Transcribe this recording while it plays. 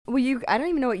I don't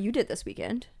even know what you did this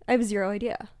weekend. I have zero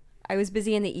idea. I was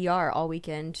busy in the ER all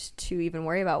weekend to even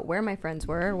worry about where my friends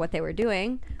were, what they were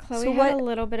doing. Chloe had a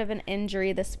little bit of an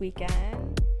injury this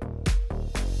weekend.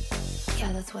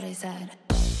 Yeah, that's what I said.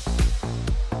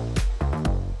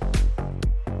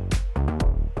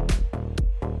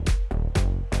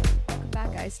 Welcome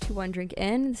back, guys, to One Drink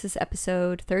In. This is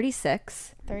episode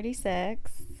 36.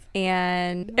 36.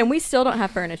 And we still don't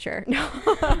have furniture.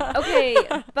 Okay,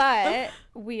 but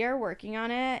we are working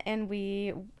on it, and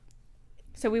we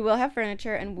will have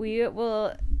furniture, and we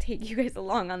will take you guys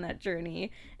along on that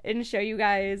journey and show you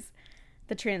guys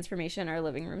the transformation our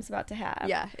living room's about to have.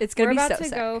 Yeah, it's gonna be so sick. We're about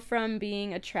to go from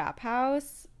being a trap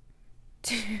house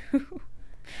to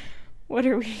what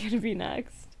are we gonna be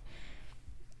next?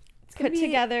 Put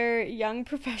together young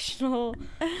professional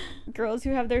girls who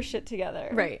have their shit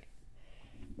together. Right.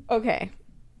 Okay.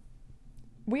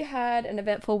 We had an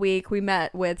eventful week. We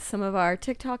met with some of our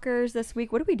TikTokers this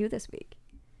week. What did we do this week?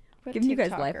 Giving you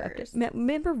guys life updates.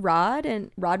 Remember Rod?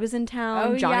 And Rod was in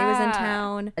town. Johnny was in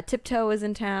town. Tiptoe was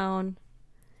in town.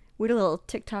 We had a little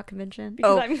TikTok convention.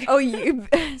 So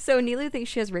Nilu thinks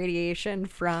she has radiation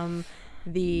from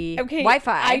the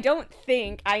Wi-Fi. I don't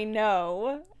think. I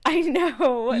know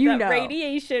that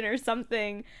radiation or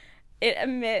something it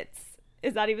emits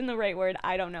is not even the right word.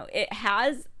 I don't know. It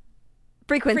has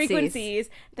frequencies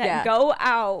that go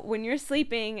out when you're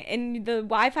sleeping, and the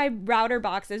Wi-Fi router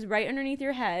box is right underneath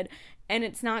your head, and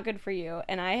it's not good for you.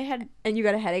 And you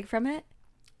got a headache from it?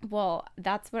 Well,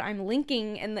 that's what I'm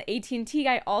linking, and the AT&T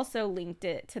guy also linked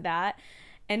it to that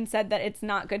and said that it's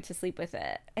not good to sleep with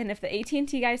it. And if the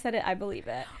AT&T guy said it, I believe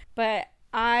it. But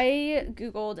I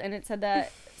Googled, and it said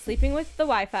that sleeping with the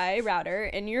Wi-Fi router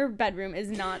in your bedroom is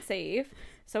not safe.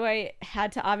 So I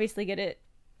had to obviously get it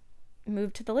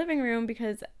moved to the living room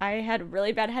because I had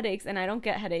really bad headaches, and I don't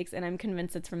get headaches, and I'm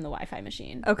convinced it's from the Wi-Fi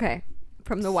machine. Okay.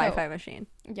 From the Wi-Fi machine.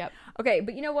 Yep. Okay,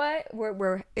 but you know what?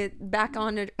 We're back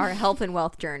on our health and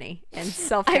wealth journey and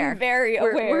self-care. I'm very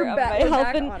aware of my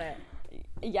health and on it.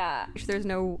 Yeah. There's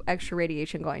no extra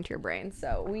radiation going to your brain,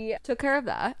 so we took care of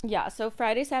that. Yeah, so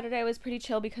Friday, Saturday was pretty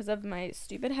chill because of my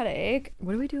stupid headache.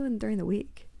 What are we doing during the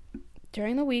week?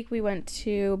 During the week, we went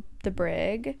to the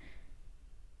Brig.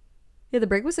 Yeah, the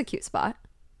Brig was a cute spot.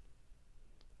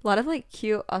 A lot of, like,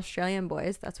 cute Australian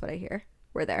boys, that's what I hear,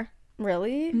 were there.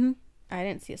 Really? Mm-hmm. I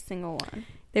didn't see a single one.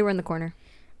 They were in the corner.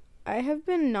 I have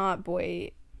been not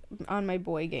on my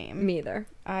boy game. Me either.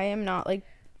 I am not, like...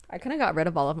 I kind of got rid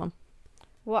of all of them.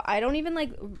 Well, I don't even,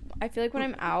 like... I feel like when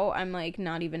I'm out, I'm, like,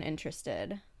 not even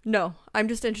interested. No, I'm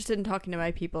just interested in talking to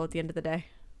my people at the end of the day.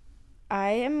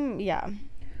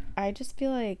 I just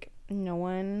feel like no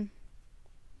one...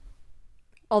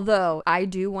 Although, I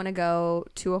do want to go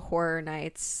to a horror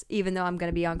nights, even though I'm going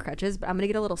to be on crutches, but I'm going to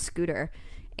get a little scooter,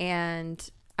 and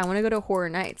I want to go to horror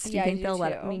nights. Do you think they'll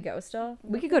let me go still?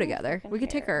 We could go together. We could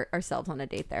take ourselves on a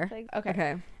date there.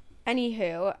 Okay.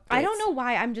 Anywho, I don't know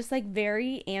why I'm just, like,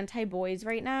 very anti-boys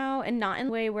right now, and not in a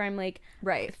way where I'm, like,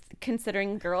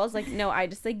 considering girls. Like, no, I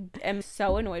just, like, am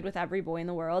so annoyed with every boy in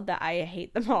the world that I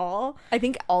hate them all. I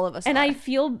think all of us and are.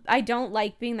 I don't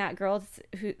like being that girl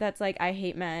that's like, I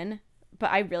hate men. But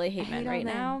I really hate men right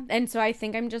now. And so I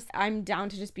think I'm down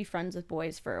to just be friends with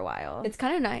boys for a while. It's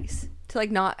kind of nice to, like,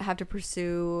 not have to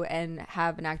pursue and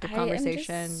have an active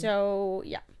conversation.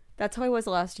 That's how I was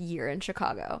the last year in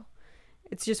Chicago.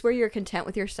 It's just where you're content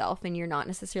with yourself and you're not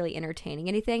necessarily entertaining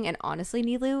anything. And honestly,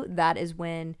 Nilu, that is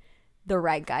when the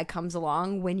right guy comes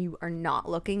along, when you are not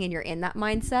looking and you're in that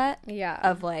mindset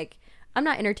of, like, I'm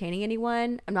not entertaining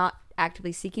anyone. I'm not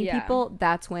actively seeking people.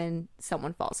 That's when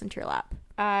someone falls into your lap.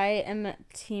 I am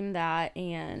team that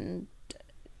and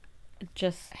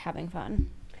just having fun.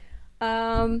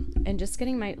 And just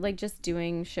getting just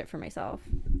doing shit for myself.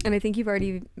 And I think you've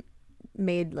already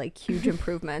made, like, huge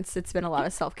improvements. It's been a lot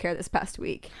of self-care this past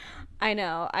week. I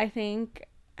know. I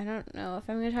don't know if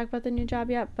I'm going to talk about the new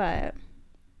job yet, but...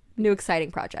 New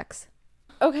exciting projects.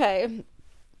 Okay.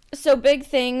 So big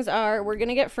things are we're going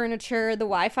to get furniture. The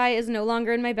Wi-Fi is no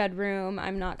longer in my bedroom.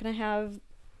 I'm not going to have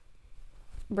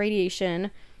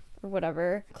radiation or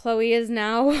whatever. Chloe is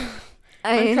now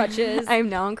on crutches. I'm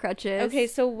now on crutches. Okay,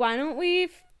 so why don't we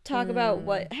talk about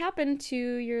what happened to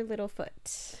your little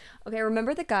foot? Okay,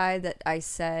 remember the guy that I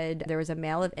said there was a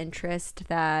male of interest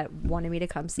that wanted me to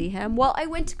come see him? Well, I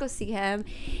went to go see him,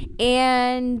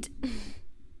 and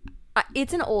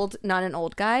It's not an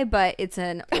old guy, but it's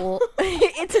an old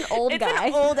it's an old guy.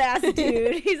 It's an old ass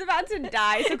dude. He's about to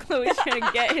die, so Chloe's trying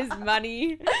to get his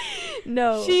money.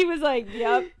 No. She was like,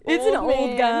 yep. It's an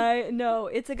old guy. No,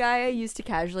 it's a guy I used to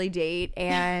casually date,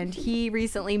 and he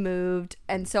recently moved,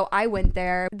 and so I went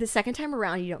there. The second time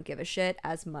around, you don't give a shit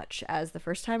as much as the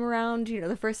first time around. You know,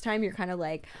 the first time you're kind of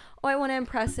like, oh, I want to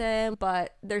impress him,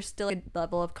 but there's still a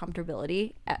level of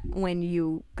comfortability when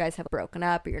you guys have broken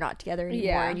up or you're not together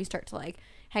anymore, and you start to like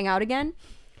hang out again.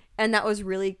 And that was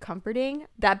really comforting.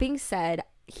 That being said,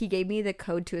 he gave me the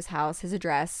code to his house, his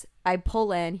address. I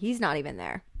pull in, he's not even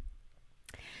there.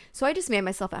 So I just made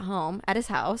myself at home at his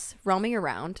house, roaming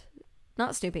around,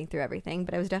 not snooping through everything,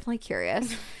 but I was definitely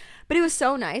curious. But it was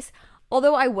so nice.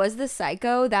 Although I was the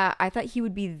psycho that I thought he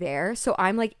would be there. So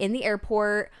I'm like in the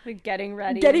airport. Like getting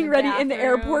ready in the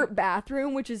airport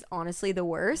bathroom, which is honestly the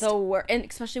worst. And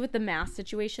especially with the mask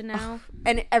situation now.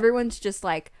 And everyone's just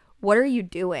like, what are you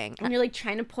doing? And you're like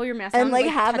trying to pull your mask and on. Like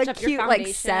have a cute like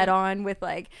set on with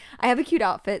like, I have a cute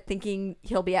outfit thinking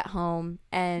he'll be at home.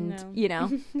 And you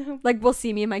know, No. like we'll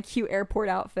see me in my cute airport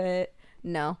outfit.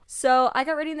 No. So I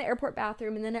got ready in the airport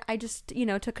bathroom, and then I just, you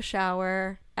know, took a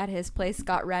shower at his place,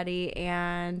 got ready,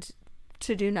 and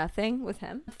to do nothing with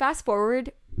him. Fast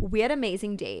forward, we had an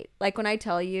amazing date. Like when I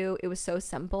tell you, it was so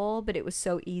simple, but it was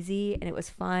so easy and it was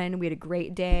fun. We had a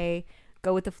great day.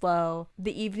 Go with the flow.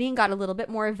 The evening got a little bit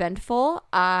more eventful.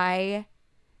 I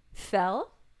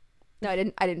fell. No, I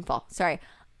didn't fall. Sorry.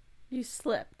 You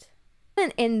slipped.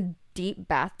 In deep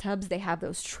bathtubs, they have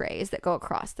those trays that go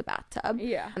across the bathtub.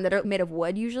 Yeah. And that are made of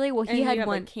wood usually. Well, he and had you have,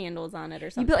 one. Like, candles on it or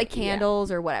something. You put like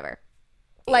candles or whatever.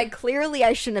 Like clearly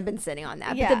I shouldn't have been sitting on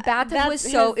that. But the bathtub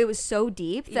was so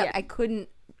deep that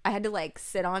I had to like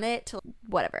sit on it to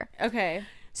whatever. Okay.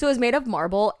 So it was made of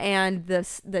marble, and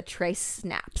the tray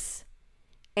snaps.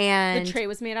 And the tray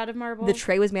was made out of marble? The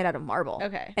tray was made out of marble.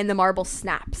 Okay. And the marble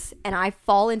snaps. And I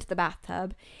fall into the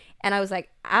bathtub. And I was like,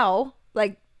 ow.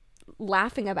 Like,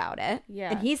 laughing about it. Yeah.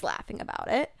 And he's laughing about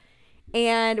it.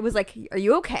 And it was like, are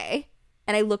you okay?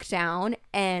 And I looked down,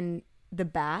 and the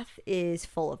bath is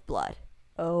full of blood.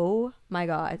 Oh, my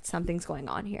God. Something's going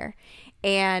on here.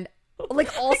 And...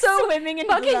 like also swimming in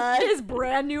fucking blood. his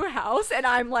brand new house, and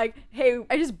I'm like, hey,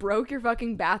 I just broke your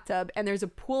fucking bathtub and there's a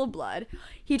pool of blood.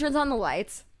 He turns on the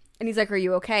lights and he's like, are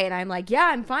you okay? And I'm like,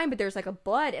 yeah, I'm fine, but there's like a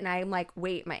blood. And I'm like,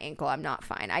 wait, my ankle, I'm not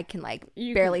fine. I can like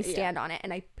barely stand on it.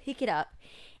 And I pick it up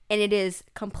and it is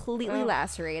completely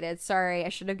lacerated. Sorry, I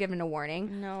should have given a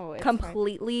warning. No, it's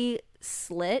completely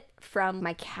slit from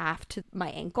my calf to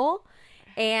my ankle.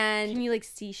 And can you like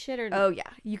see shit or oh yeah,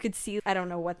 you could see. I don't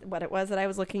know what it was that I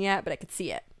was looking at, but I could see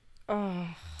it. Oh.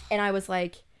 And I was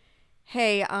like,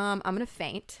 hey, I'm gonna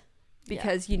faint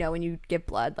because you know when you give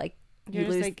blood, like you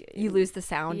lose the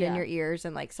sound in your ears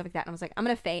and like stuff like that. And I was like, I'm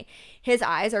gonna faint. His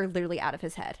eyes are literally out of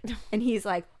his head, and he's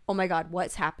like, oh my God,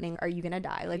 what's happening? Are you gonna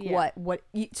die? Like what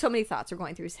so many thoughts are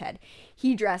going through his head.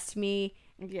 He dressed me.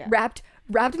 Yeah.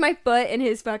 Wrapped my foot in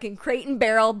his fucking Crate and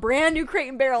Barrel, brand new Crate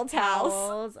and Barrel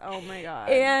towels. Oh my God.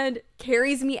 And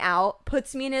carries me out,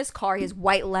 puts me in his car. He has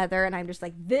white leather, and I'm just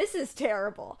like, this is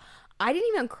terrible. I didn't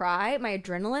even cry. My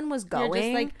adrenaline was going. You're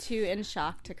just like too in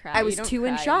shock to cry. I was too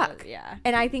in shock. Yeah.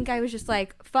 And I think I was just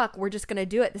like, fuck, we're just gonna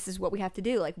do it. This is what we have to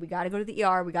do. Like, we gotta go to the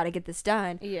ER. We gotta get this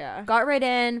done. Yeah. Got right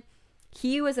in.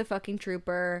 He was a fucking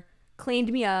trooper.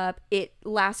 Cleaned me up. It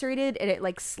lacerated and it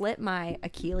like slit my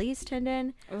Achilles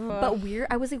tendon. Ugh. But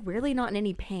I was like weirdly not in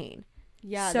any pain.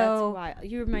 Yeah, so, that's why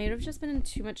you might have just been in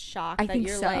too much shock. I think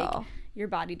you're so. Like your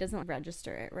body doesn't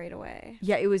register it right away.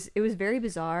 Yeah, it was very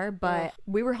bizarre. But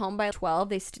we were home by 12.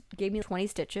 They gave me 20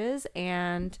 stitches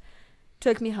and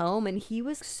took me home. And he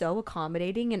was so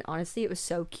accommodating. And honestly, it was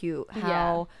so cute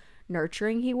how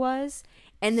nurturing he was.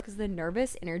 And because the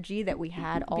nervous energy that we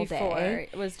had all day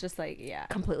it was just like,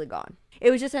 completely gone. It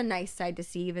was just a nice sight to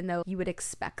see, even though you would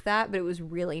expect that, but it was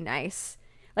really nice.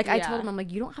 Like I told him, I'm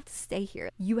like, you don't have to stay here.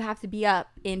 You have to be up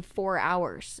in 4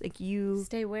 hours. Like you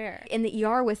stay where? In the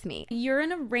ER with me. You're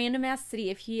in a random ass city.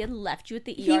 If he had left you at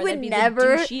the ER, he would that'd be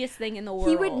never, the douchiest thing in the world.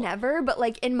 He would never, but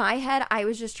like in my head, I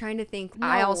was just trying to think. No,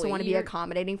 I also want to be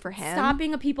accommodating for him. Stop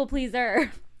being a people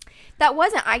pleaser. That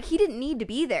wasn't. He didn't need to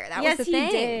be there. That was the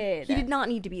thing. Did. He did not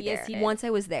need to be there. Once I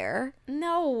was there.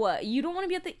 No, you don't want to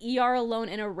be at the ER alone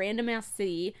in a random ass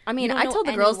city. I mean, I told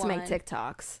the girls to make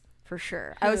TikToks for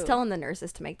sure. Who? I was telling the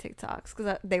nurses to make TikToks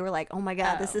because they were like, "Oh my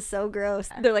God, this is so gross."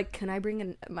 They're like, "Can I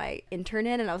bring my intern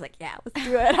in?" And I was like, "Yeah, let's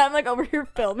do it." I'm like over here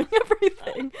filming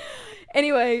everything.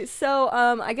 Anyway, so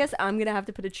I guess I'm gonna have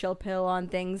to put a chill pill on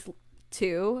things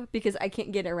too because I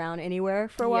can't get around anywhere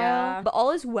for a while. But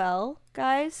all is well,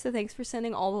 guys. So thanks for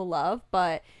sending all the love.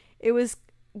 But it was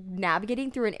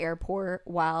navigating through an airport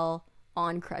while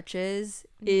on crutches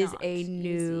is a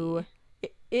new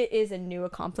it is a new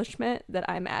accomplishment that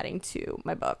I'm adding to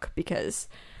my book, because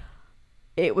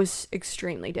it was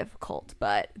extremely difficult,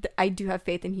 but I do have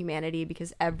faith in humanity,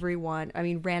 because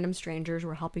random strangers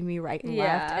were helping me right and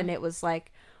left, and it was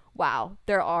like, wow,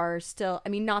 there are still, I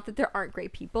mean, not that there aren't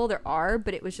great people, there are,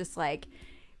 but it was just like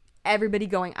everybody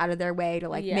going out of their way to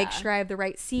like make sure I have the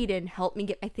right seat and help me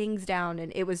get my things down,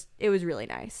 and it was really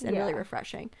nice and really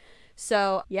refreshing.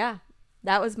 So yeah,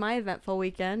 that was my eventful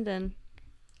weekend, and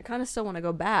I kind of still want to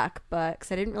go back, but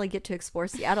because I didn't really get to explore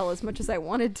Seattle as much as I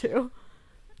wanted to.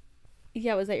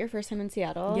 Yeah, was that your first time in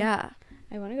Seattle? Yeah.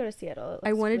 I want to go to Seattle.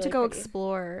 I wanted to go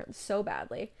explore so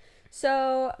badly.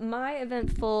 So my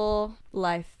eventful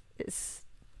life is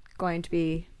going to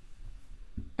be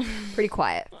pretty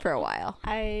quiet for a while.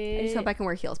 I just hope I can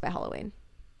wear heels by Halloween.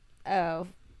 Oh,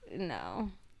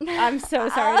 no. I'm so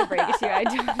sorry to break it to you.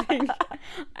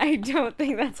 I don't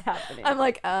think that's happening. I'm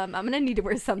like, I'm gonna need to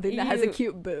wear something that has a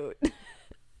cute boot.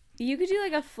 You could do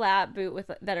like a flat boot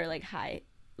with that are like high,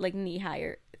 like knee high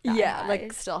or yeah,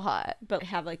 like still hot, but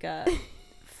have like a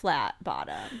flat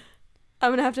bottom.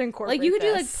 I'm gonna have to incorporate like you could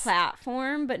do like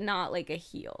platform, but not like a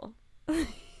heel.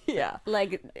 Yeah,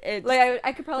 like it's like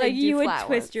I could probably like do you would flat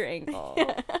twist ones. Your ankle.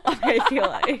 I feel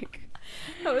like.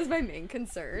 That was my main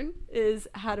concern, is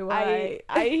how do I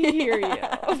hear you,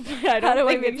 but I don't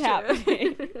think it's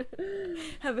happening.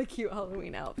 Have a cute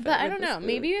Halloween outfit. But I don't know.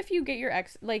 Maybe if you get your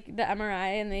like the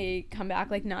MRI and they come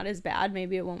back like not as bad,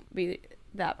 maybe it won't be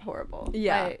that horrible.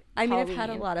 Yeah. I mean, I've had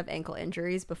a lot of ankle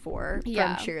injuries before from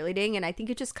cheerleading, and I think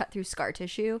it just cut through scar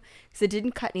tissue, because it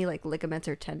didn't cut any like ligaments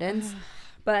or tendons.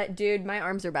 But dude, my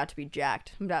arms are about to be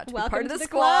jacked. I'm about to be part of the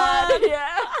squad.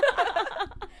 Yeah.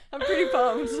 I'm pretty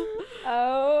pumped.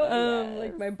 Oh,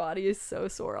 like my body is so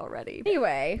sore already.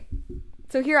 Anyway,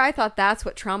 so here I thought that's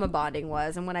what trauma bonding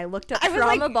was, and when I looked up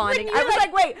trauma bonding, I was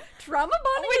like, wait, trauma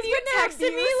bonding? When you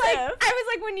texted me, like, I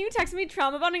was like, when you texted me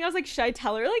trauma bonding, I was like, should I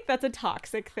tell her like that's a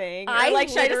toxic thing? Or, like,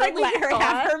 should I just like let her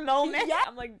have her moment? Yeah.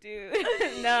 I'm like, dude,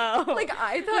 no. Like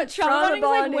I thought trauma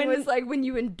bonding was like when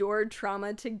you endured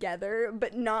trauma together,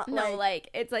 but not like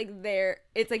it's like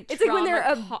it's like when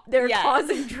they're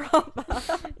causing trauma.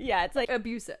 Yeah, it's like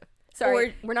abusive.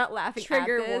 Sorry, we're not laughing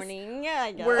trigger at this. warning. Yeah,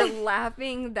 I guess. We're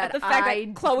laughing that the fact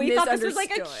that Chloe thought this was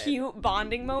like a cute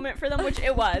bonding moment for them, which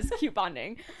it was cute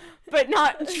bonding, but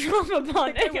not trauma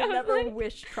bonding. I would never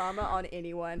wish trauma on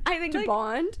anyone. I think to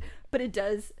bond, but it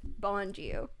does bond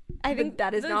you. I think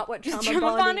that is not what trauma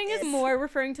bonding is. More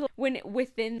referring to when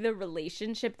within the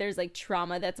relationship there's like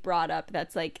trauma that's brought up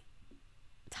that's like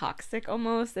toxic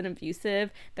almost and abusive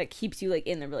that keeps you like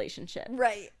in the relationship,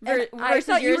 right?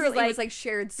 Versus yours you were, is like, it was like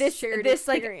shared experiences.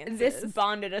 Like this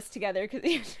bonded us together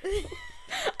because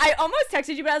I almost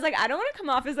texted you, but I was like, I don't want to come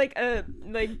off as like a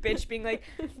like bitch being like,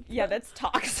 yeah, that's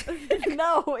toxic.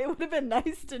 No, it would have been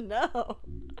nice to know.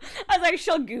 I was like,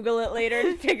 she'll Google it later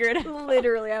and figure it out.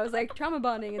 Literally, I was like, trauma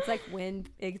bonding, it's like when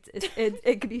it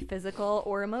could be physical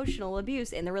or emotional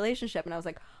abuse in the relationship, and I was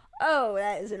like, oh,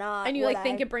 that is not. And you like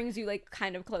think it brings you like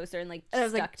kind of closer and like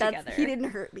stuck like, together. He didn't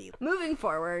hurt me. Moving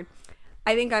forward,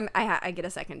 I think I get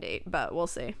a second date, but we'll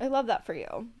see. I love that for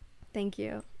you. Thank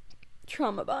you.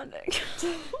 Trauma bonding.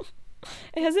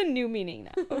 It has a new meaning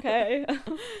now. Okay.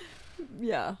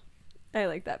 Yeah, I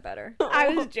like that better. I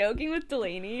was joking with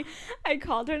Delaney. I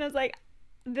called her and I was like,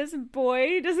 this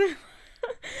boy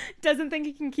doesn't think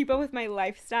he can keep up with my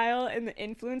lifestyle in the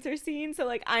influencer scene, so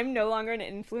like I'm no longer an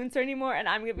influencer anymore and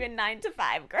I'm gonna be a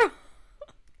 9-to-5 girl.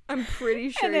 I'm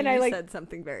pretty sure you said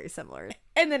something very similar.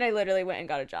 And then I literally went and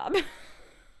got a job.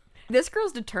 This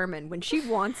girl's determined. When she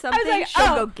wants something,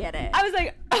 she'll go get it. I was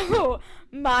like, oh,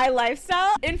 my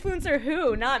lifestyle? Influencer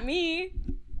who? Not me.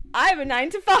 I have a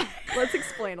 9-to-5. Let's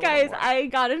explain a little more. Guys, I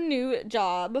got a new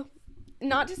job.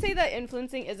 Not to say that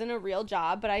influencing isn't a real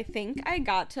job, but I think I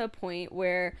got to a point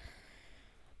where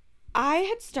I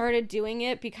had started doing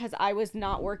it because I was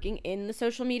not working in the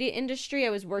social media industry. I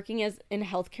was working in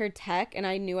healthcare tech, and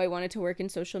I knew I wanted to work in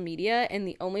social media, and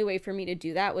the only way for me to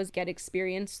do that was get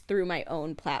experience through my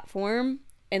own platform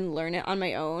and learn it on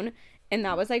my own. And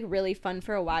that was like really fun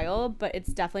for a while, but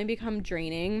it's definitely become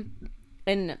draining.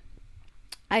 And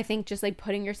I think just like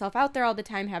putting yourself out there all the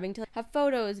time, having to have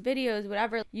photos, videos,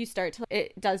 whatever,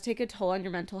 it does take a toll on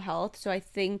your mental health. So I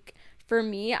think for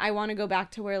me, I want to go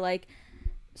back to where like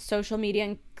social media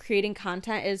and creating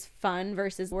content is fun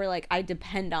versus where like I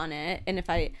depend on it. And if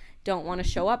I don't want to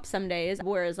show up some days,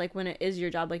 whereas like when it is your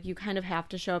job, like you kind of have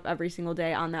to show up every single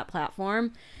day on that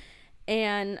platform.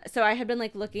 And so I had been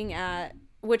like looking at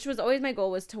which was always my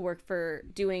goal, was to work for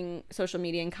doing social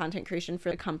media and content creation for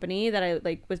a company that I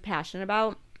like was passionate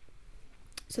about.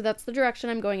 So that's the direction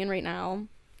I'm going in right now.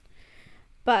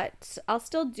 But I'll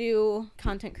still do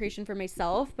content creation for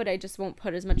myself, but I just won't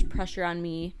put as much pressure on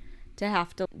me to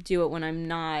have to do it when I'm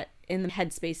not in the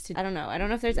headspace to, I don't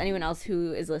know if there's anyone else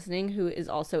who is listening who is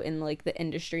also in like the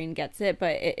industry and gets it,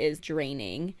 but it is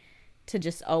draining to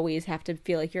just always have to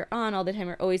feel like you're on all the time,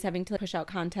 or always having to push out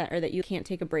content, or that you can't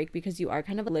take a break because you are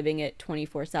kind of living it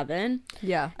 24/7.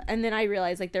 Yeah. And then I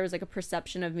realized like there was like a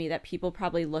perception of me that people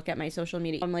probably look at my social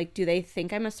media. I'm like, do they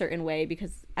think I'm a certain way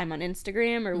because I'm on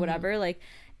Instagram or whatever? Like,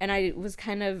 and I was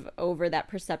kind of over that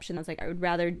perception. I was like, I would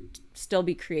rather still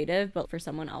be creative, but for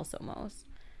someone else almost.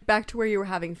 Back to where you were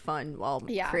having fun while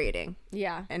creating.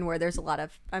 Yeah. And where there's a lot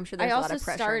of, I'm sure there's a lot of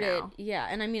pressure now. Yeah.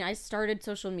 And I mean, I started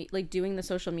like doing the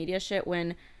social media shit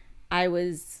when I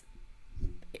was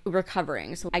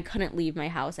recovering. So I couldn't leave my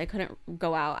house. I couldn't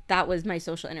go out. That was my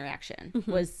social interaction,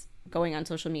 was going on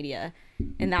social media.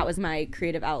 And that was my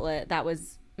creative outlet. That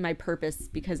was my purpose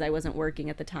because I wasn't working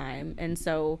at the time. And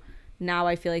so now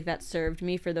I feel like that served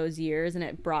me for those years, and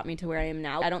it brought me to where I am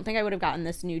now. I don't think I would have gotten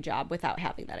this new job without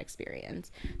having that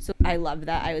experience. So I love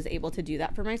that I was able to do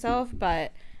that for myself,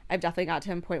 but I've definitely got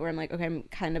to a point where I'm like, okay, I'm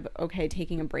kind of okay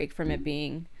taking a break from it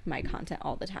being my content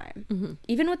all the time.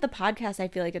 Even with the podcast, I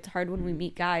feel like it's hard when we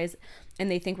meet guys and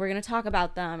they think we're going to talk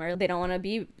about them, or they don't want to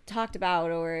be talked about,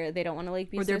 or they don't want to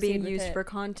like be, or they're being used for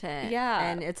content. Yeah.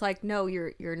 And it's like, no,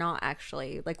 you're not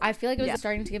actually. Like, I feel like it was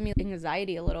starting to give me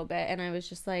anxiety a little bit, and I was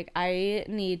just like, I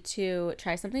need to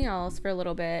try something else for a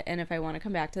little bit, and if I want to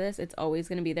come back to this, it's always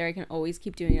going to be there. I can always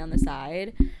keep doing it on the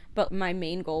side. But my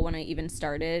main goal when I even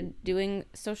started doing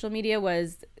social media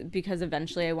was because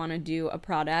eventually I want to do a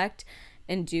product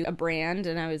and do a brand,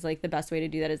 and I was like, the best way to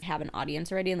do that is have an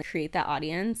audience already and like, create that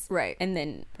audience, right, and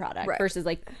then product, versus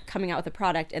like coming out with a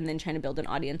product and then trying to build an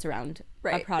audience around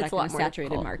a product in a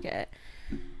saturated market.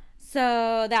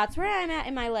 So that's where I'm at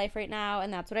in my life right now,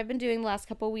 and that's what I've been doing the last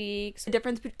couple weeks. The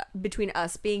difference between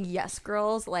us being yes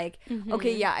girls, like,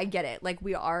 okay, yeah, I get it. Like,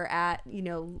 we are at,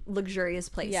 luxurious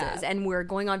places, and we're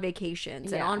going on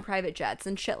vacations and on private jets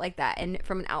and shit like that. And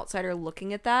from an outsider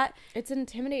looking at that, it's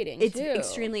intimidating. It's too.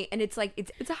 extremely, and it's like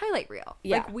it's a highlight reel.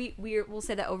 Yeah. Like we'll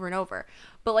say that over and over,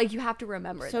 but like you have to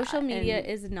remember social media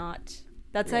is not.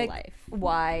 That's like life.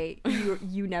 Why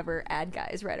you never add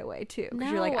guys right away too,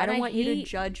 because you're like, I don't want you to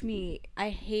judge me. I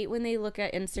hate when they look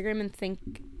at Instagram and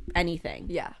think anything,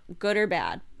 good or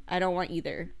bad. I don't want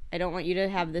either. I don't want you to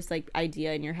have this like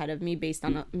idea in your head of me based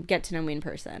on get to know me in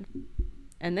person.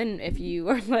 And then if you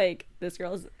are like, this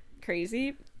girl's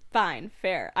crazy, fine,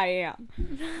 fair, I am.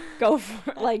 Go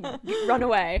for like run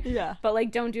away. Yeah. But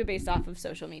like, don't do it based off of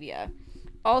social media.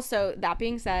 Also, that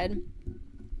being said,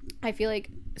 I feel like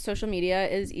social media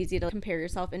is easy to compare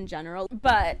yourself in general,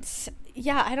 but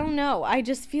yeah, I don't know, I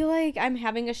just feel like I'm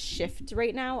having a shift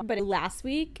right now. But last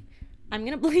week, I'm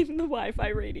gonna blame the Wi-Fi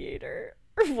radiator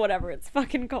or whatever it's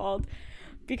fucking called,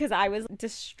 because I was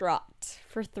distraught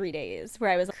for 3 days where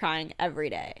I was crying every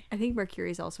day. I think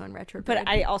Mercury's also in retrograde, but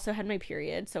I also had my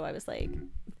period, so I was like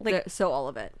so all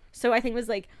of it. So I think it was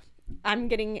like, I'm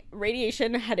getting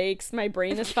radiation headaches, my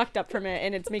brain is fucked up from it,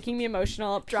 and it's making me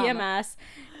emotional. PMS,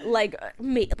 like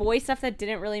boy stuff that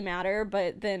didn't really matter,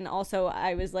 but then also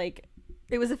I was like,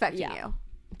 it was affecting you.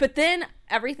 But then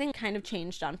everything kind of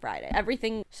changed on Friday.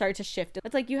 Everything started to shift.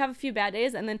 It's like you have a few bad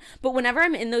days, and then, but whenever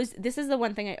I'm in those, this is the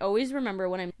one thing I always remember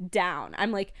when I'm down.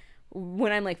 I'm like,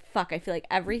 when I'm like, fuck, I feel like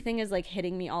everything is like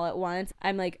hitting me all at once.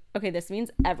 I'm like, okay, this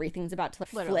means everything's about to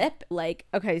flip. Like,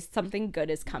 okay, something good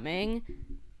is coming.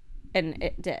 And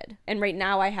it did. And right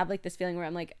now I have like this feeling where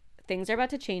I'm like, things are about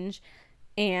to change,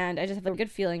 and I just have a good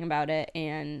feeling about it,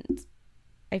 and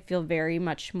I feel very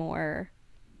much more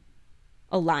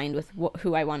aligned with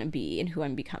who I want to be and who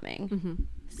I'm becoming.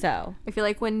 So I feel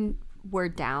like when we're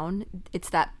down, it's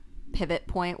that pivot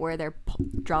point where they're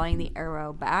drawing the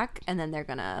arrow back, and then they're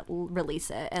gonna release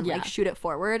it and like shoot it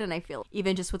forward. And I feel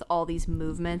even just with all these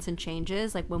movements and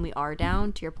changes, like when we are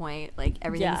down, to your point, like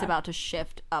everything's about to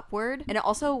shift upward. And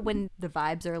also when the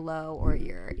vibes are low, or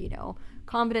your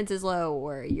confidence is low,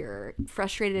 or you're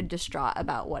frustrated, distraught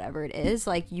about whatever it is,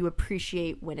 like you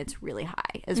appreciate when it's really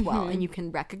high as well, and you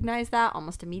can recognize that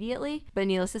almost immediately. But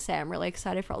needless to say, I'm really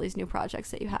excited for all these new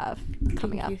projects that you have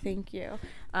coming up. Thank you.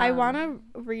 I want to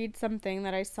read something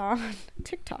that I saw on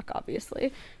TikTok,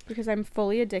 obviously, because I'm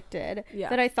fully addicted,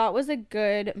 that I thought was a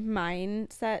good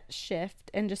mindset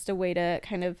shift and just a way to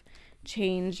kind of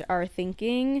change our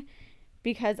thinking.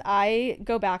 Because I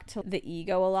go back to the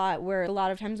ego a lot, where a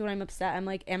lot of times when I'm upset, I'm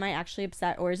like, am I actually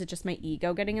upset, or is it just my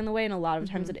ego getting in the way? And a lot of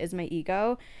times it is my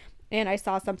ego. And I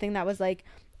saw something that was like,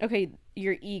 okay,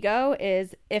 your ego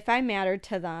is, if I mattered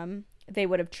to them, they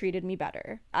would have treated me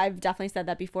better. I've definitely said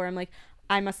that before. I'm like,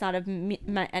 I must not have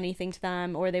meant anything to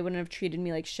them, or they wouldn't have treated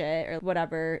me like shit or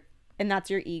whatever. And that's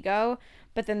your ego.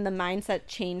 But then the mindset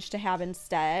change to have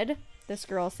instead, this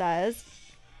girl says,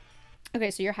 okay,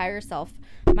 so your higher self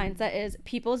mindset is,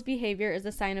 people's behavior is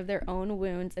a sign of their own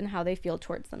wounds and how they feel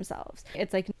towards themselves.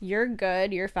 It's like, you're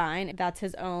good, you're fine. That's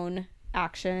his own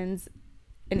actions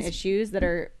and issues that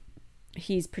are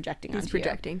he's projecting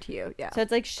to you. Yeah. So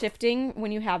it's like shifting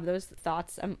when you have those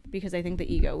thoughts, because I think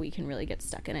the ego, we can really get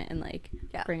stuck in it and like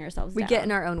bring ourselves down. We get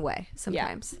in our own way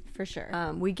sometimes. Yeah, for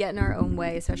sure. We get in our own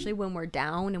way, especially when we're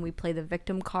down and we play the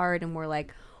victim card and we're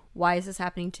like, why is this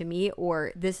happening to me?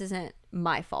 Or this isn't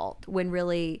my fault, when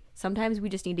really sometimes we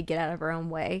just need to get out of our own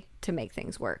way to make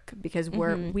things work, because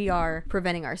we are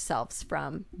preventing ourselves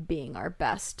from being our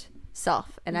best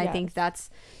self. And I think that's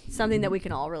something that we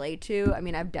can all relate to. I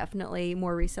mean, I've definitely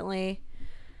more recently,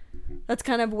 that's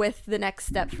kind of with the next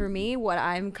step for me, what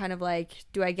I'm kind of like,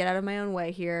 do I get out of my own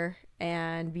way here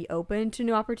and be open to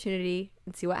new opportunity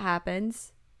and see what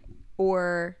happens,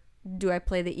 or do I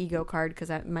play the ego card because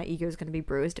my ego is going to be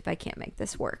bruised if I can't make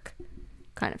this work,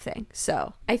 kind of thing.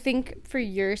 So I think for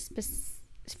you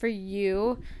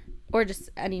or just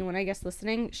anyone, I guess,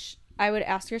 listening, I would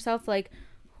ask yourself, like,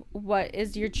 what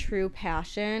is your true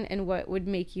passion and what would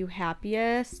make you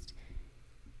happiest,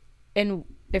 and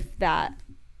if that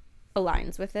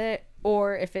aligns with it,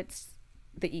 or if it's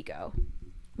the ego.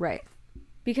 Right.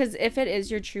 Because if it is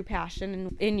your true passion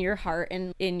and in your heart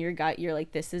and in your gut, you're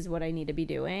like, this is what I need to be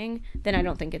doing, then I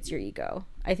don't think it's your ego.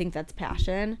 I think that's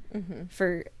passion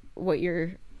for what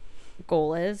your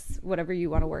goal is, whatever you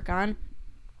want to work on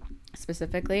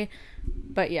specifically.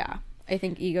 But yeah, I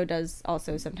think ego does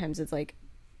also sometimes, it's like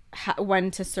when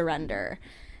to surrender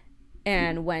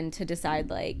and when to decide,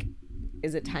 like,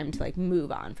 is it time to like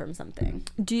move on from something.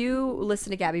 Do you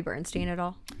listen to Gabby Bernstein at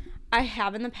all? I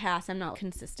have in the past. I'm not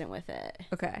consistent with it.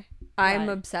 Okay. I'm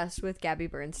obsessed with Gabby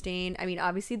Bernstein. I mean,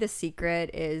 obviously The Secret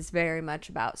is very much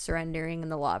about surrendering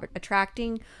and the law of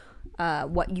attracting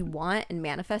what you want and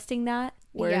manifesting that.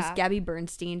 Whereas Gabby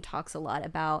Bernstein talks a lot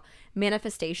about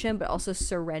manifestation, but also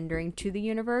surrendering to the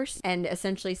universe and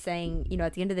essentially saying, you know,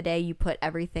 at the end of the day, you put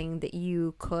everything that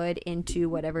you could into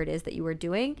whatever it is that you were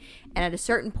doing. And at a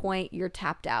certain point, you're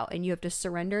tapped out and you have to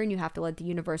surrender and you have to let the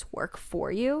universe work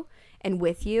for you and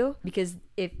with you, because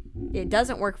if it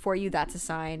doesn't work for you, that's a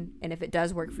sign. And if it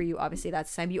does work for you, obviously that's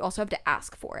a sign. But you also have to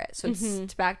ask for it. So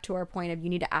it's back to our point of, you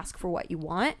need to ask for what you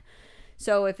want.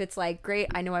 So if it's like, great,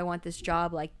 I know I want this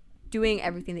job, like doing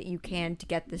everything that you can to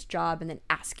get this job and then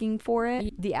asking for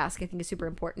it. The ask, I think, is super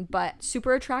important. But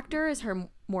Super Attractor is her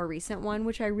more recent one,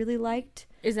 which I really liked.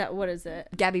 Is that, what is it?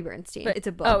 Gabby Bernstein. But it's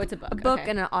a book. Oh, it's a book. A book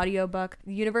and an audio book.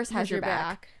 The Universe Has Your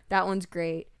Back. That one's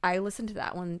great. I listened to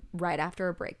that one right after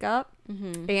a breakup.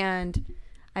 And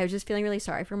I was just feeling really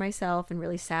sorry for myself and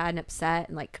really sad and upset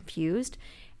and like confused.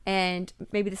 And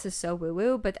maybe this is so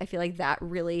woo-woo, but I feel like that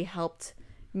really helped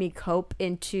me cope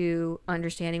into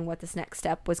understanding what this next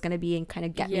step was going to be and kind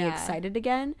of get me excited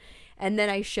again. And then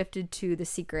I shifted to The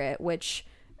Secret, which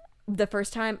the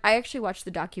first time I actually watched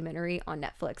the documentary on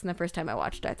Netflix, and the first time I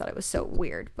watched it, I thought it was so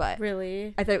weird, but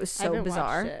really, I thought it was so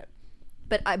bizarre.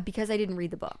 But because I didn't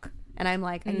read the book, and I'm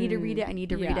like, I need to read it,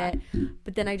 read it.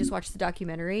 But then I just watched the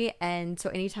documentary, and so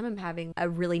anytime I'm having a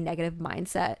really negative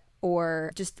mindset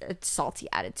or just a salty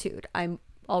attitude,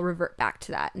 I'll revert back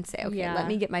to that and say, okay, let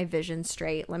me get my vision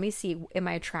straight. Let me see, am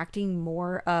I attracting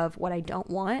more of what I don't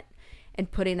want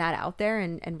and putting that out there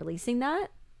and releasing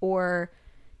that? Or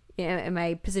am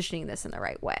I positioning this in the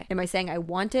right way? Am I saying I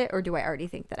want it, or do I already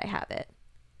think that I have it?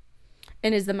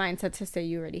 And is the mindset to say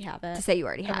you already have it? To say you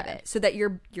already have it. So that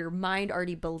your mind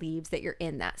already believes that you're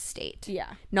in that state.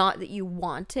 Yeah. Not that you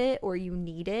want it or you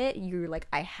need it. You're like,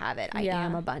 I have it. I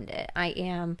am abundant. I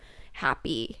am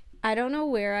happy. I don't know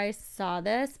where I saw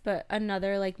this, but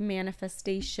another like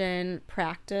manifestation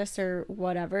practice or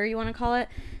whatever you want to call it.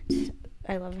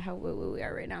 I love how woo-woo we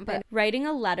are right now. But writing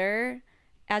a letter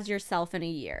as yourself in a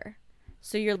year.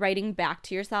 So you're writing back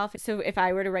to yourself. So if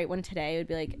I were to write one today, it would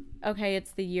be like, okay,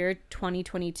 it's the year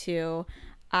 2022.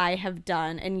 I have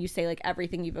done, and you say like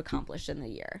everything you've accomplished in the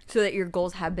year. So that your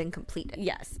goals have been completed.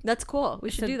 Yes. That's cool. We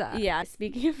should do that. Yeah.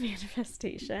 Speaking of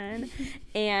manifestation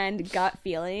and gut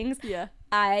feelings. Yeah.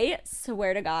 I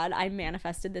swear to God, I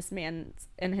manifested this man's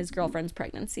and his girlfriend's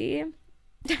pregnancy.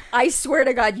 I swear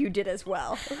to God you did as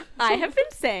well. I have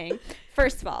been saying,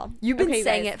 first of all, you've been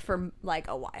saying it for like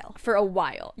a while. For a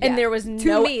while. Yeah. And there was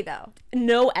to me though.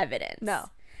 No evidence. No.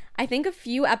 I think a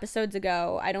few episodes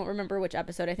ago, I don't remember which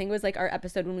episode, I think it was like our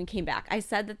episode when we came back, I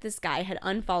said that this guy had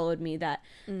unfollowed me, that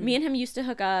me and him used to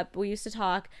hook up, we used to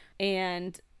talk,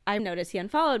 and I noticed he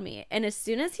unfollowed me. And as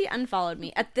soon as he unfollowed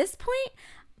me, at this point,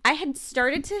 I had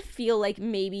started to feel like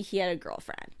maybe he had a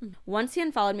girlfriend. Once he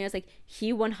unfollowed me, I was like,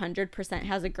 he 100%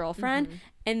 has a girlfriend.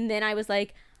 And then I was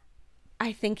like,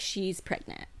 I think she's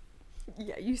pregnant.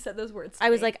 Yeah, you said those words to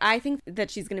I was me. like, I think that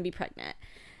she's going to be pregnant.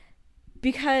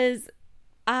 Because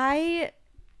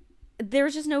there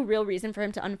was just no real reason for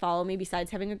him to unfollow me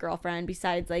besides having a girlfriend,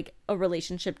 besides like a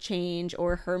relationship change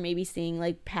or her maybe seeing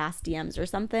like past DMs or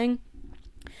something.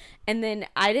 And then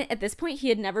at this point, he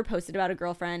had never posted about a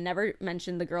girlfriend, never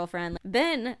mentioned the girlfriend.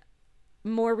 Then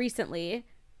more recently,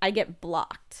 I get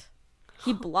blocked.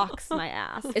 He blocks my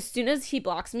ass. As soon as he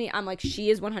blocks me, I'm like, she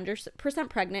is 100%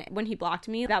 pregnant. When he blocked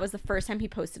me, that was the first time he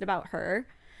posted about her.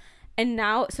 And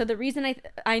now, so the reason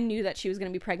I knew that she was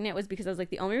going to be pregnant was because I was like,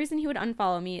 the only reason he would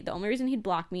unfollow me, the only reason he'd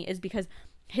block me is because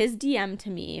his DM to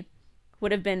me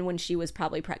would have been when she was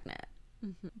probably pregnant.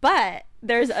 But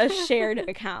there's a shared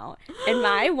account, and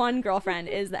my one girlfriend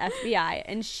is the FBI,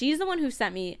 and she's the one who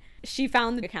sent me, she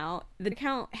found the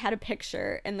account had a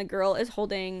picture, and the girl is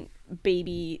holding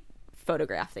baby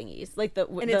photograph thingies, like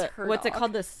it's her what's dog. It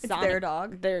called, the It's their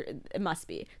dog. It must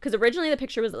be, because originally the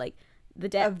picture was like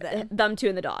them two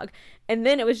and the dog, and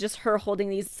then it was just her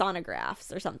holding these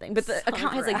sonographs or something, but the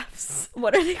account has like,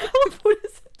 what are they called? What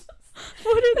is it?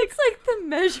 What are they? It's like the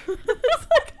measure. It's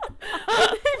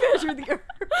like they measure the earth.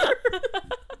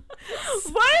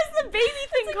 What is the baby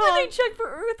thing it's called? Like they check for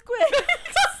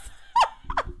earthquakes.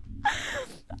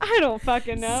 I don't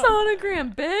fucking know.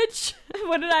 Sonogram, bitch.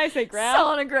 What did I say, Grab?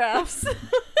 Sonographs.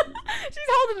 She's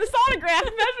holding the sonograph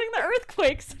measuring the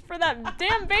earthquakes for that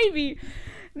damn baby.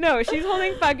 No, she's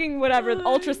holding fucking whatever,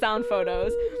 ultrasound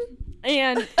photos.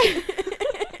 And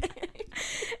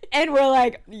we're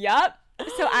like, yup.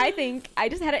 So I think I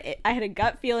had a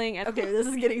gut feeling. Okay, this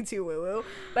is getting too woo-woo,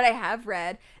 but I have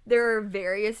read there are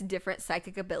various different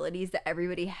psychic abilities that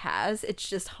everybody has. It's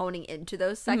just honing into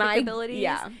those psychic abilities.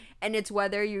 Yeah. And it's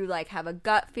whether you like have a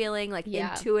gut feeling, like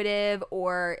intuitive,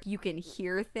 or you can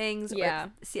hear things. Yeah.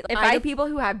 Or see, like, I know people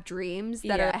who have dreams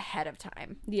that are ahead of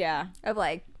time. Yeah. Of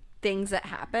like things that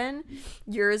happen.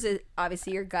 Yours is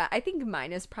obviously your gut. I think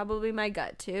mine is probably my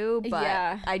gut too, but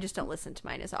I just don't listen to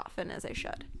mine as often as I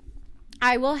should.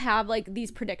 I will have like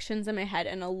these predictions in my head,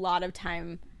 and a lot of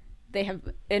time they have,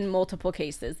 in multiple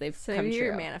cases, they've come true.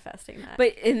 You're manifesting that.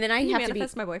 But and then I have to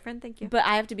manifest my boyfriend. Thank you. But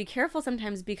I have to be careful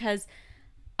sometimes because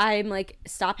I'm like,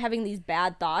 stop having these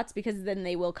bad thoughts, because then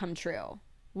they will come true.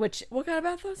 Which, what kind of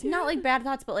bad thoughts? Not like bad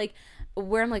thoughts, but like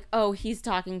where I'm like, oh, he's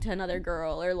talking to another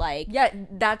girl, or like,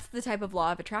 that's the type of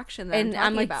law of attraction that and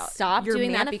I'm like, about. Stop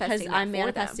doing that, because I'm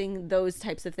manifesting those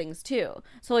types of things too.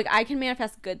 So like I can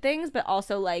manifest good things, but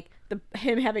also like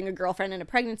him having a girlfriend and a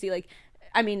pregnancy. Like,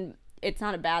 I mean, it's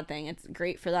not a bad thing. It's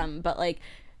great for them, but like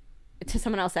to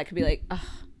someone else that could be like, ugh,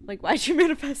 like why'd you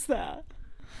manifest that?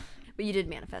 But you did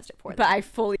manifest it for them.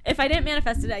 But if I didn't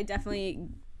manifest it, I definitely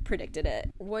predicted it.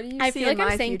 What do you I see feel like in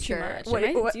my I'm saying future? too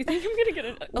much. Do you think I'm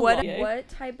gonna get a what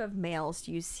type of males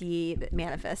do you see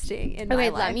manifesting in my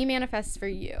life? Let me manifest for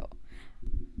you.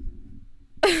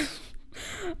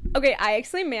 Okay, I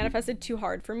actually manifested too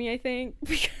hard for me, I think,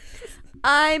 because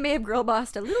I may have girl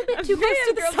bossed a little bit too close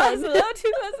to the sun. A little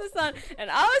too close to the sun, and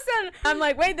all of a sudden I'm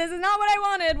like, wait, this is not what I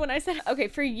wanted. When I said, okay,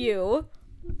 for you,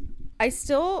 I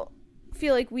still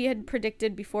feel like we had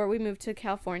predicted before we moved to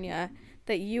California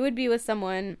that you would be with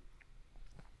someone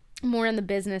more on the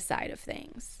business side of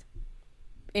things,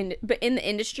 but in the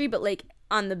industry, but like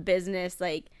on the business,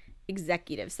 like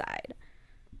executive side.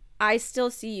 I still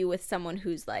see you with someone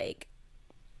who's like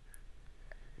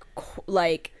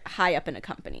high up in a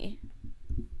company.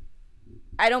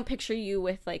 I don't picture you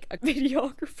with like a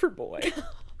videographer boy.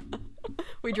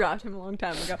 We dropped him a long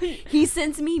time ago. He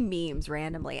sends me memes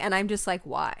randomly, and I'm just like,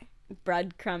 why?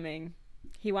 Breadcrumbing.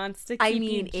 He wants to keep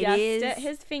you just at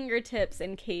his fingertips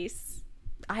in case.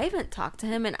 I haven't talked to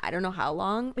him in I don't know how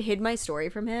long. I hid my story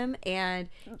from him, and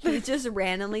he's just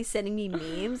randomly sending me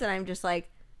memes, and I'm just like,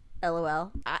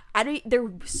 LOL. I don't.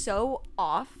 They're so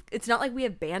off. It's not like we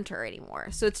have banter anymore.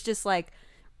 So it's just like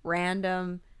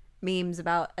random memes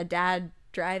about a dad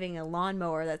driving a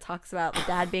lawnmower that talks about the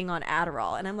dad being on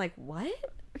Adderall, and I'm like, what?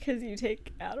 Because you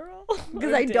take Adderall?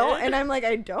 Because I don't, and I'm like,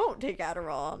 I don't take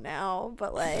Adderall now,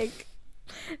 but like.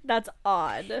 That's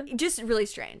odd. Just really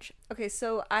strange. Okay,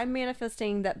 so I'm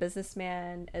manifesting that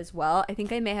businessman as well. I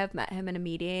think I may have met him in a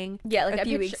meeting. Yeah, like a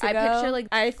few weeks ago. I picture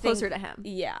like closer to him.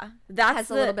 Yeah, that has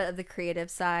a little bit of the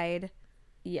creative side.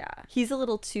 Yeah, he's a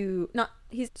little too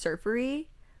he's surfery,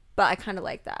 but I kind of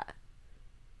like that.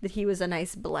 that he was a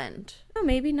nice blend. No,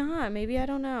 maybe not. Maybe I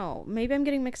don't know. Maybe I'm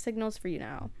getting mixed signals for you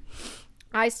now.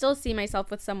 I still see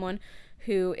myself with someone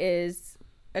who is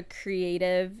a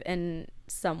creative in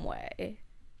some way.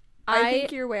 I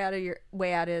think you're way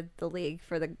out of the league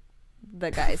for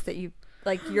the guys that you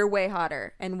like. You're way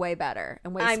hotter and way better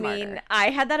and way smarter. I mean, I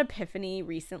had that epiphany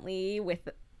recently with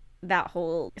that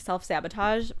whole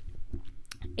self-sabotage,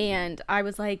 and I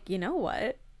was like, you know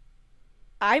what?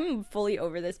 I'm fully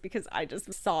over this because I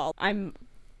just saw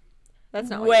that's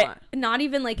not what you want. Not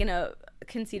even like in a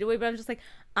conceited way, but I'm just like,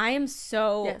 I am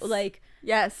so like,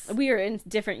 yes, we are in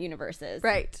different universes,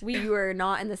 right? You are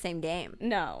not in the same game.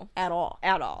 No, at all.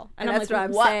 And I'm like,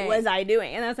 what was I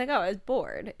doing? And I was like, oh, I was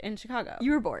bored in Chicago.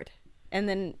 You were bored, and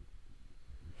then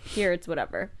here it's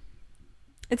whatever.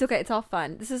 It's okay. It's all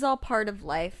fun. This is all part of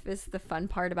life. Is the fun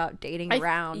part about dating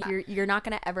around. You're not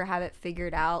gonna ever have it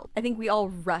figured out. I think we all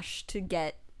rush to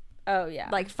get,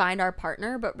 like, find our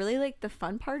partner, but really, like, the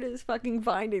fun part is fucking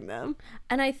finding them.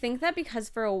 And I think that because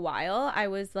for a while I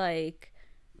was like,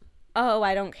 oh,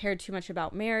 I don't care too much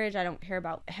about marriage. I don't care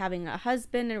about having a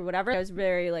husband or whatever. I was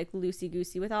very like loosey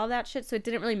goosey with all that shit, so it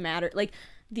didn't really matter. Like,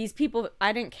 these people,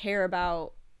 I didn't care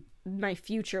about my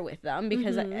future with them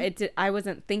because I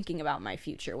wasn't thinking about my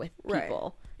future with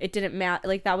people. Right. It didn't matter.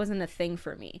 Like, that wasn't a thing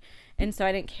for me. And so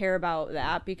I didn't care about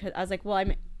that because I was like, well,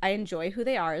 I enjoy who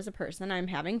they are as a person. I'm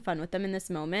having fun with them in this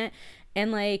moment.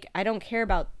 And, like, I don't care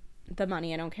about the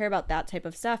money. I don't care about that type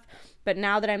of stuff. But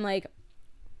now that I'm, like,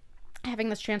 having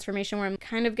this transformation where I'm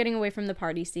kind of getting away from the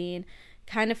party scene,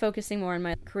 kind of focusing more on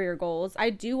my career goals, I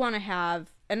do want to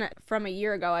have, and from a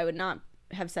year ago, I would not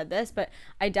have said this, but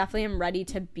I definitely am ready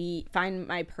to find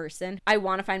my person. I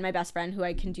want to find my best friend who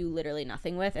I can do literally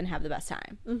nothing with and have the best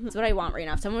time. That's what I want right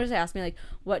now. If someone was to ask me, like,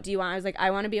 what do you want? I was like,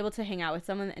 I want to be able to hang out with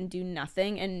someone and do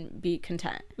nothing and be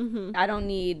content. I don't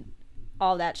need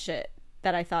all that shit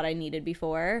that I thought I needed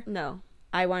before. No.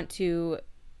 I want to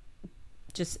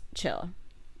just chill.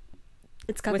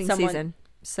 It's cuffing season,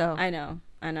 so I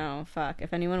know. Fuck.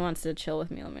 If anyone wants to chill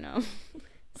with me, let me know.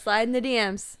 Slide in the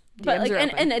DMs. But like,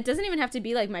 and it doesn't even have to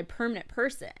be like my permanent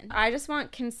person. I just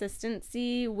want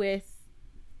consistency with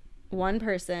one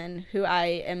person who I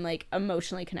am like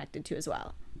emotionally connected to as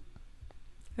well.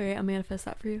 Okay, I'll manifest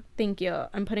that for you. Thank you.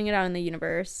 I'm putting it out in the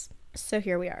universe. So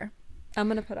here we are. I'm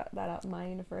gonna put that out in my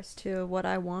universe too. What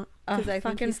I want, because I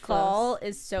think fucking fall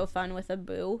is so fun with a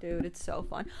boo, dude. It's so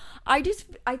fun. I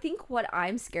think what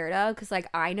I'm scared of, because like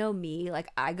I know me, like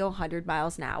I go 100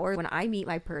 miles an hour. When I meet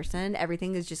my person,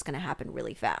 everything is just gonna happen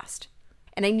really fast,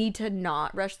 and I need to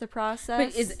not rush the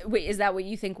process. Is that what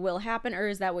you think will happen, or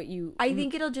is that what you? I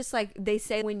think it'll just, like they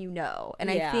say, when you know, and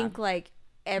I think like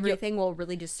everything will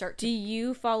really just start. Do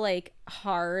you fall like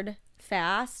hard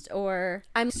fast, or?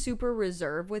 I'm super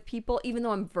reserved with people, even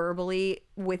though I'm verbally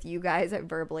with you guys. I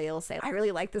verbally will say I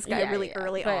really like this guy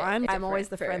early on. I'm always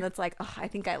the friend that's like, oh, I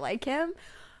think I like him,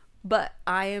 but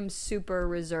I am super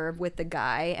reserved with the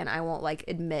guy, and I won't like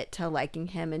admit to liking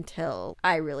him until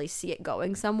I really see it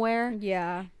going somewhere.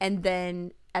 Yeah. And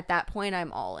then at that point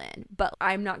I'm all in, but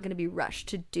I'm not going to be rushed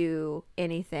to do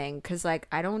anything, because like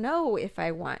I don't know if I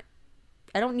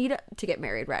don't need to get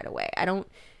married right away. I don't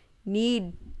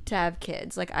need to have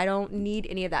kids. Like, I don't need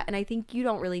any of that. And I think you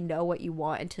don't really know what you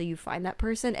want until you find that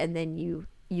person, and then you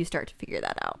start to figure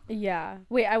that out. Yeah.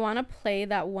 Wait, I want to play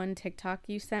that one TikTok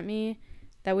you sent me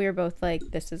that we were both like,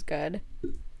 this is good.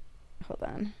 Hold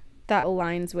on. That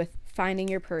aligns with finding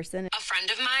your person. A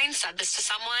friend of mine said this to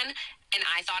someone, and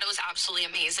I thought it was absolutely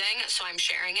amazing, so I'm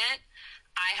sharing it.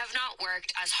 I have not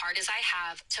worked as hard as I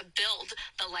have to build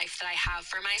the life that I have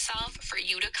for myself for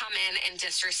you to come in and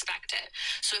disrespect it.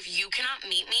 So if you cannot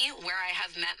meet me where I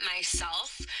have met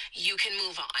myself, you can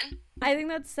move on. I think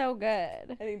that's so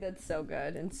good. I think that's so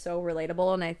good and so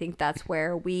relatable. And I think that's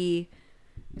where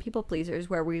people pleasers,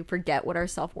 where we forget what our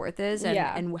self-worth is, and,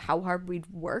 and how hard we've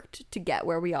worked to get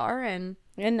where we are, and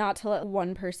not to let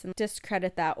one person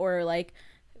discredit that, or like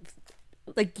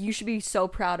you should be so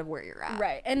proud of where you're at,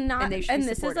 right? And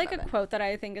this is like a quote that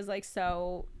I think is like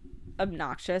so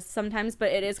obnoxious sometimes,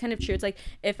 but it is kind of true. It's like,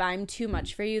 if I'm too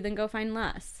much for you, then go find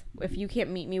less. If you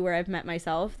can't meet me where I've met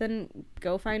myself, then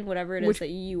go find whatever it is that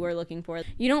you are looking for.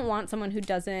 You don't want someone who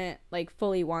doesn't like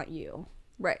fully want you,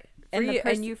 right?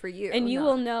 And you for you, and you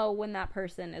will know when that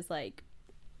person is like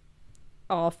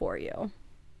all for you.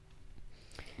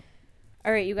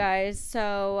 All right, you guys.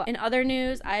 So in other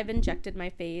news, I've injected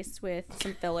my face with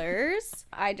some fillers.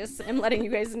 I just am letting you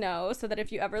guys know so that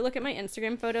if you ever look at my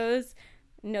Instagram photos,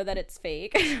 know that it's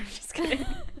fake. I'm just kidding.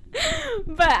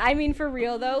 But I mean, for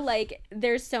real though, like,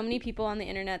 there's so many people on the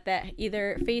internet that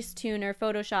either Facetune or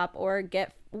Photoshop or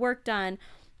get work done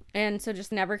And so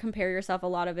just never compare yourself. A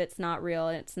lot of it's not real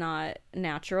and it's not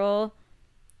natural.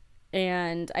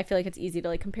 And I feel like it's easy to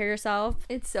like compare yourself.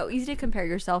 It's so easy to compare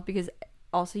yourself because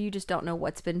also you just don't know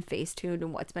what's been Facetuned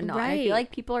and what's been not. Right. I feel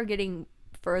like people are getting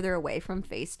further away from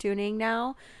Facetuning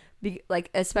now, like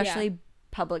especially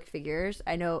public figures.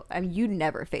 I know. I mean, you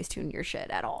never Facetune your shit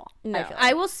at all. No,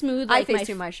 I will smooth. Like, I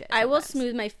Facetune my shit. Sometimes. I will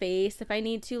smooth my face if I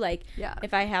need to. Like,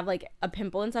 if I have like a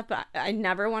pimple and stuff. But I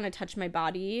never want to touch my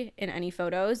body in any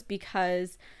photos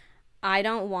because I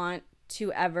don't want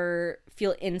to ever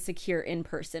feel insecure in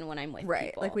person when I'm with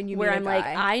people. Like when you where I'm like,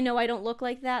 I know I don't look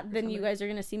like that, then you guys are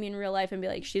gonna see me in real life and be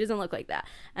like, she doesn't look like that.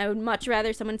 I would much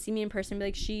rather someone see me in person and be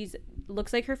like, she's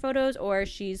looks like her photos, or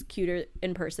she's cuter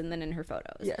in person than in her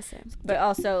photos. Yeah, same. But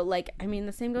also, like, I mean,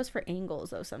 the same goes for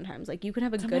angles though. Sometimes like you can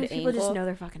have a good angle. People just know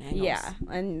their fucking angles. Yeah,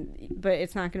 but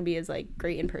it's not gonna be as like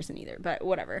great in person either. But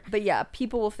whatever. But yeah,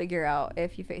 people will figure out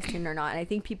if you Facetune or not. And I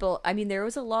think people. I mean, there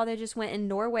was a law that just went in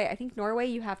Norway. I think Norway,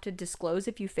 you have to disclose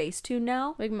if you Facetune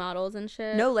now. Like models and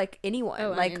shit. No, like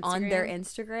anyone, like on their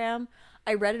Instagram.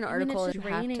 I read an article. It's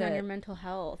draining on your mental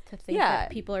health to think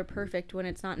that people are perfect when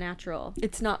it's not natural.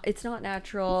 It's not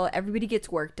natural. Everybody gets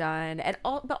work done,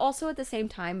 but also at the same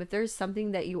time, if there's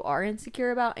something that you are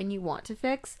insecure about and you want to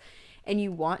fix, and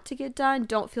you want to get done,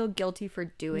 don't feel guilty for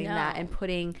doing that and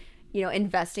putting,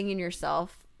 investing in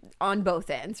yourself on both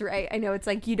ends, right? I know it's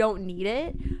like you don't need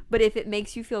it, but if it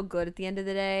makes you feel good at the end of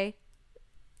the day,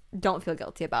 don't feel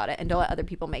guilty about it, and don't let other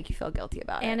people make you feel guilty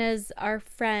about it. And as our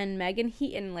friend Megan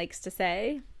Heaton likes to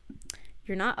say,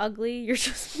 you're not ugly, you're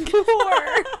just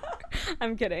poor.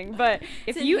 I'm kidding, but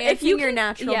if you your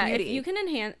natural beauty, if you can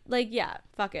enhance, like,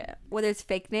 fuck it. Whether it's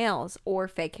fake nails or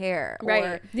fake hair,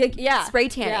 right? Or spray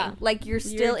tanning, like you're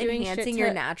still enhancing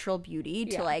your natural beauty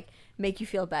to like make you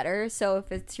feel better. So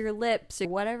if it's your lips or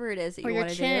whatever it is that you want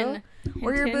to do,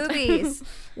 or your boobies,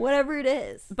 whatever it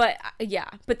is. But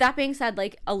that being said,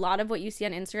 like a lot of what you see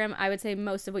on Instagram, I would say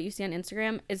most of what you see on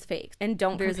Instagram is fake, and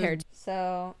don't compare.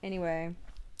 So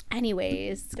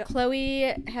anyways,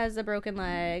 Chloe has a broken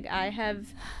leg. I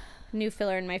have new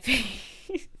filler in my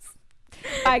face.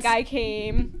 My guy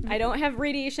came. I don't have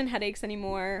radiation headaches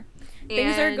anymore.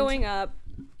 Things are going up.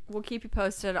 We'll keep you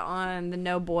posted on the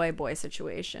no boy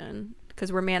situation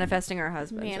because we're manifesting our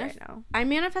husbands right now. I'm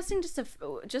manifesting just a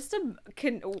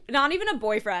not even a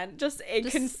boyfriend, just a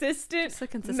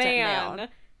consistent man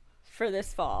for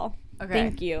this fall. Okay.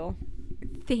 Thank you.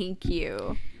 Thank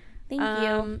you.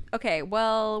 Okay,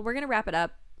 well, we're gonna wrap it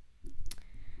up.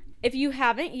 If you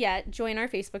haven't yet, join our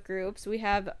Facebook groups. We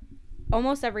have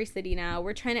almost every city now.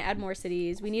 We're trying to add more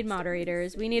cities. We need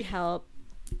moderators. We need help.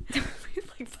 We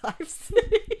have like 5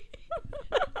 cities.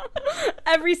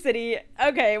 Every city.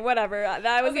 Okay, whatever.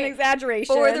 That was an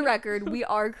exaggeration. For the record, we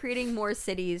are creating more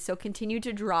cities, so continue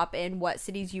to drop in what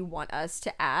cities you want us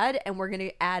to add, and we're going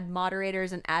to add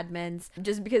moderators and admins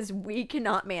just because we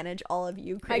cannot manage all of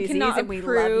you crazies, and we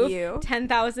love you.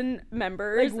 10,000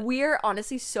 members. Like, we're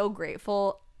honestly so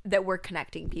grateful that we're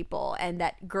connecting people and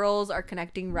that girls are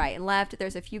connecting right and left.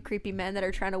 There's a few creepy men that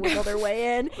are trying to wiggle their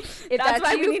way in. If that's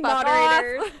why we need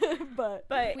moderators. but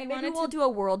maybe we'll do a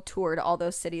world tour to all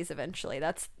those cities eventually.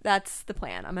 That's the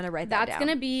plan. I'm gonna write that down. That's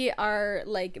gonna be our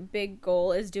like big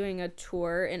goal, is doing a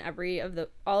tour in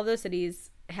all of those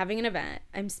cities, having an event.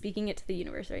 I'm speaking it to the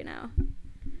universe right now.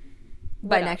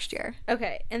 By next year.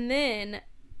 Okay, and then,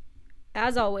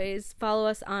 as always, follow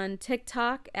us on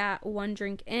TikTok at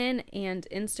OneDrinkIn and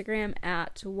Instagram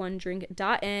at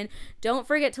OneDrink.in. Don't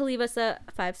forget to leave us a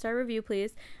 5-star review,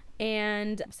 please,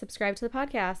 and subscribe to the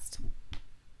podcast.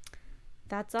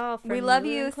 That's all. We love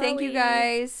you. Thank you,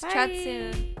 guys. Bye. Chat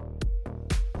soon.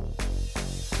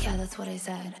 Yeah, that's what I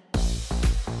said.